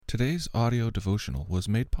Today's audio devotional was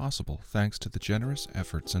made possible thanks to the generous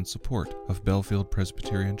efforts and support of Bellefield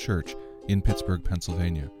Presbyterian Church in Pittsburgh,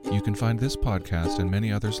 Pennsylvania. You can find this podcast and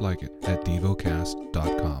many others like it at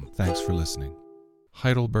Devocast.com. Thanks for listening.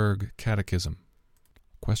 Heidelberg Catechism.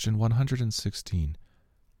 Question 116.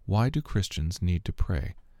 Why do Christians need to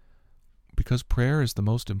pray? Because prayer is the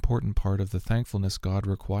most important part of the thankfulness God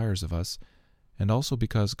requires of us, and also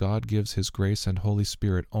because God gives His grace and Holy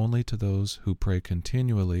Spirit only to those who pray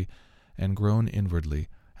continually and groan inwardly,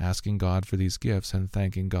 asking God for these gifts and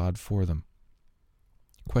thanking God for them.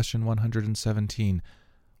 Question 117.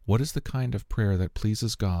 What is the kind of prayer that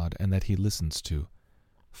pleases God and that He listens to?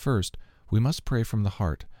 First, we must pray from the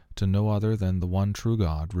heart, to no other than the one true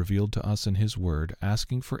God revealed to us in His Word,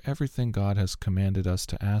 asking for everything God has commanded us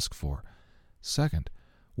to ask for. Second,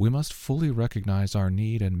 we must fully recognize our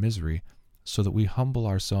need and misery so that we humble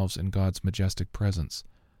ourselves in God's majestic presence.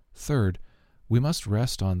 Third, we must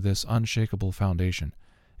rest on this unshakable foundation.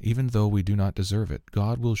 Even though we do not deserve it,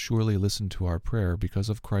 God will surely listen to our prayer because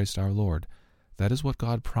of Christ our Lord. That is what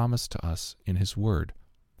God promised to us in His Word.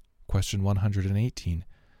 Question 118.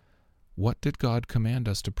 What did God command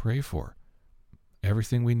us to pray for?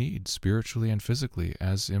 Everything we need, spiritually and physically,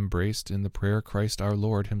 as embraced in the prayer Christ our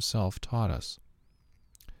Lord Himself taught us.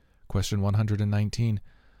 Question 119.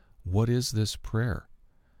 What is this prayer?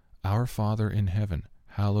 Our Father in heaven,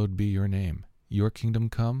 hallowed be your name. Your kingdom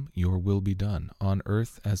come, your will be done, on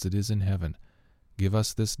earth as it is in heaven. Give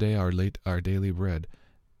us this day our daily bread,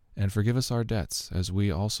 and forgive us our debts, as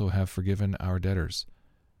we also have forgiven our debtors.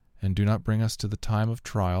 And do not bring us to the time of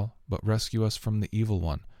trial, but rescue us from the evil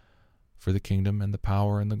one. For the kingdom and the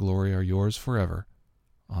power and the glory are yours forever.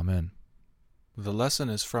 Amen. The lesson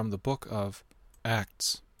is from the book of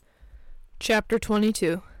Acts. Chapter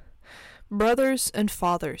 22. Brothers and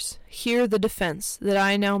fathers, hear the defense that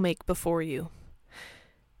I now make before you.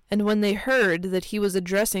 And when they heard that he was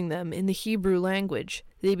addressing them in the Hebrew language,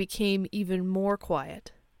 they became even more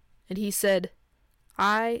quiet. And he said,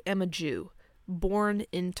 I am a Jew, born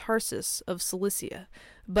in Tarsus of Cilicia,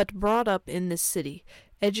 but brought up in this city,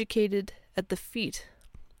 educated at the feet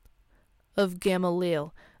of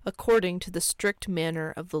Gamaliel, according to the strict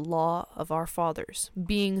manner of the law of our fathers,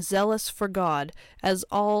 being zealous for God, as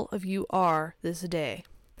all of you are this day.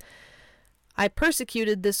 I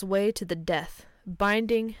persecuted this way to the death,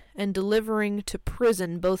 binding and delivering to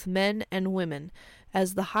prison both men and women,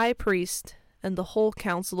 as the high priest and the whole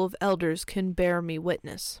council of elders can bear me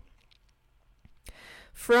witness.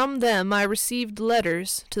 From them I received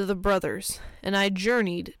letters to the brothers, and I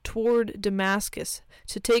journeyed toward Damascus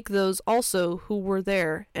to take those also who were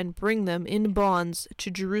there and bring them in bonds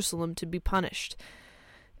to Jerusalem to be punished.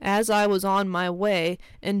 As I was on my way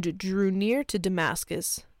and drew near to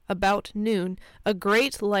Damascus, about noon, a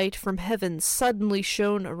great light from heaven suddenly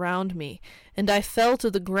shone around me, and I fell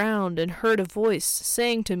to the ground and heard a voice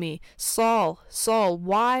saying to me, Saul, Saul,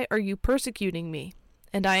 why are you persecuting me?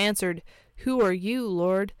 And I answered, Who are you,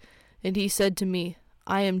 Lord? And he said to me,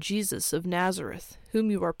 I am Jesus of Nazareth,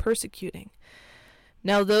 whom you are persecuting.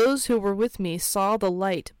 Now those who were with me saw the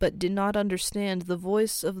light, but did not understand the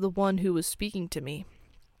voice of the one who was speaking to me.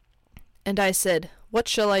 And I said, What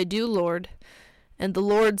shall I do, Lord? And the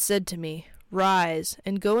Lord said to me, Rise,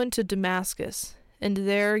 and go into Damascus, and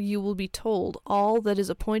there you will be told all that is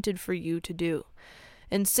appointed for you to do.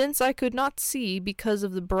 And since I could not see because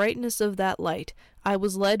of the brightness of that light, I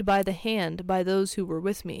was led by the hand by those who were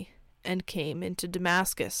with me, and came into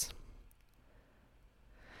Damascus.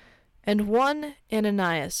 And one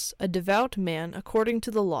Ananias, a devout man according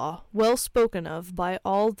to the law, well spoken of by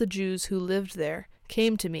all the Jews who lived there,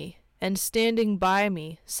 came to me, and standing by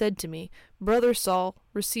me said to me, Brother Saul,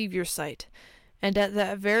 receive your sight. And at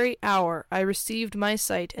that very hour I received my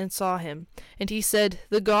sight and saw him. And he said,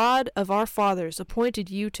 The God of our fathers appointed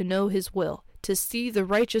you to know his will, to see the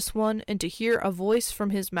righteous one, and to hear a voice from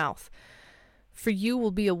his mouth. For you will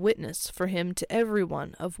be a witness for him to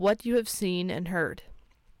everyone of what you have seen and heard.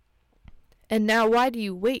 And now why do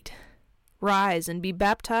you wait? Rise and be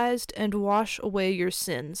baptized, and wash away your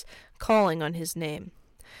sins, calling on his name.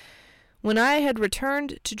 When I had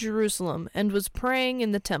returned to Jerusalem and was praying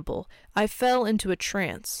in the temple, I fell into a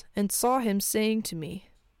trance, and saw him saying to me,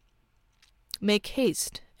 Make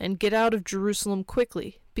haste, and get out of Jerusalem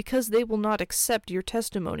quickly, because they will not accept your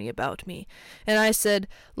testimony about me. And I said,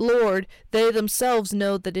 Lord, they themselves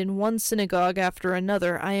know that in one synagogue after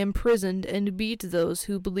another I imprisoned and beat those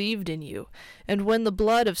who believed in you. And when the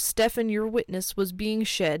blood of Stephen your witness was being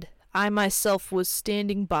shed, I myself was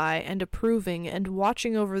standing by and approving and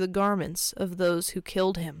watching over the garments of those who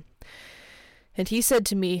killed him. And he said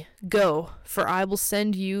to me, Go, for I will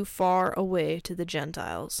send you far away to the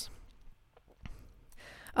Gentiles.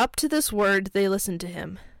 Up to this word they listened to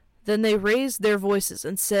him. Then they raised their voices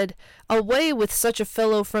and said, Away with such a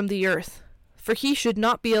fellow from the earth, for he should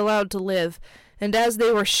not be allowed to live. And as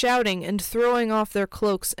they were shouting and throwing off their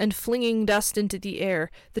cloaks and flinging dust into the air,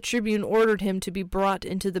 the tribune ordered him to be brought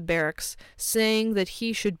into the barracks, saying that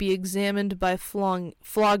he should be examined by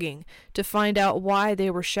flogging to find out why they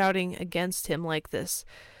were shouting against him like this.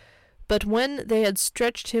 But when they had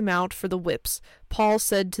stretched him out for the whips, Paul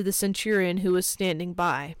said to the centurion who was standing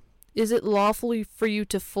by, Is it lawful for you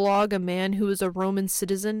to flog a man who is a Roman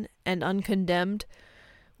citizen and uncondemned?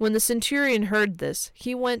 When the centurion heard this,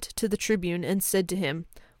 he went to the tribune and said to him,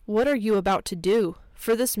 What are you about to do?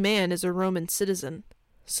 For this man is a Roman citizen.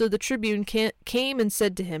 So the tribune came and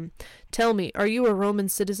said to him, Tell me, are you a Roman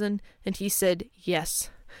citizen? And he said, Yes.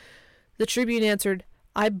 The tribune answered,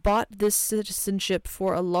 I bought this citizenship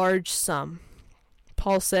for a large sum.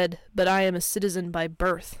 Paul said, But I am a citizen by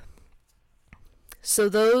birth. So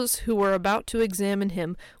those who were about to examine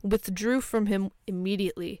him withdrew from him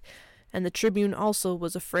immediately. And the tribune also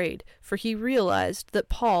was afraid, for he realized that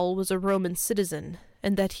Paul was a Roman citizen,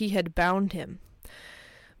 and that he had bound him.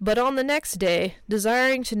 But on the next day,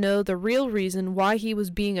 desiring to know the real reason why he was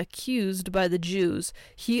being accused by the Jews,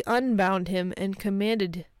 he unbound him and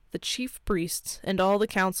commanded the chief priests and all the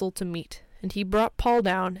council to meet. And he brought Paul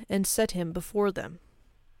down and set him before them.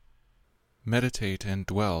 Meditate and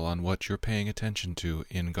dwell on what you're paying attention to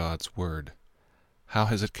in God's Word. How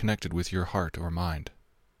has it connected with your heart or mind?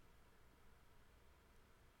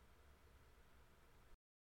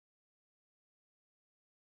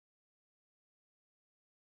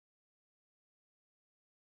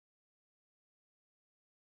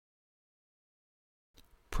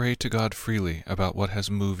 Pray to God freely about what has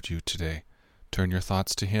moved you today. Turn your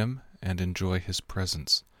thoughts to Him and enjoy His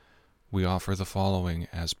presence. We offer the following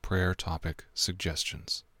as prayer topic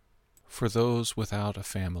suggestions. For those without a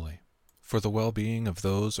family. For the well-being of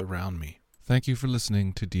those around me. Thank you for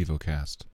listening to Devocast.